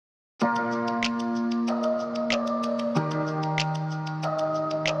I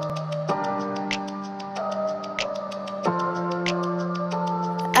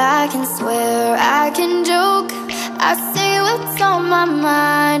can swear, I can joke, I say what's on my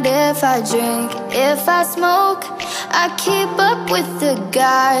mind. If I drink, if I smoke, I keep up with the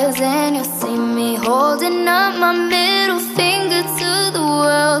guys. And you'll see me holding up my middle finger to the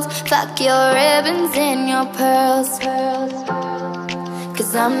world. Fuck your ribbons and your pearls.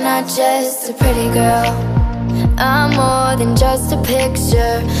 Cause I'm not just a pretty girl, I'm more than just a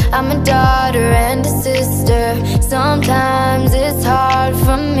picture. I'm a daughter and a sister. Sometimes it's hard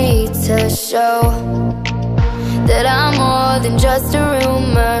for me to show that I'm more than just a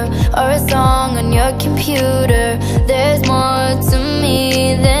rumor or a song on your computer. There's more to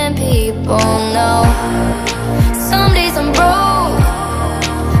me than people know. Some days I'm broke,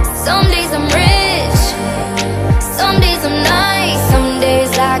 some days I'm rich, some days I'm nice, some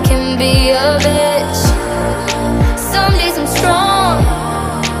days I can be a bitch. Some days I'm strong,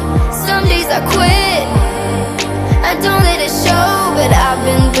 some days I quit. I don't let it show, but I've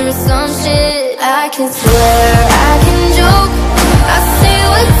been through some shit. I can swear, I can joke, I say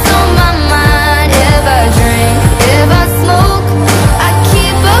what's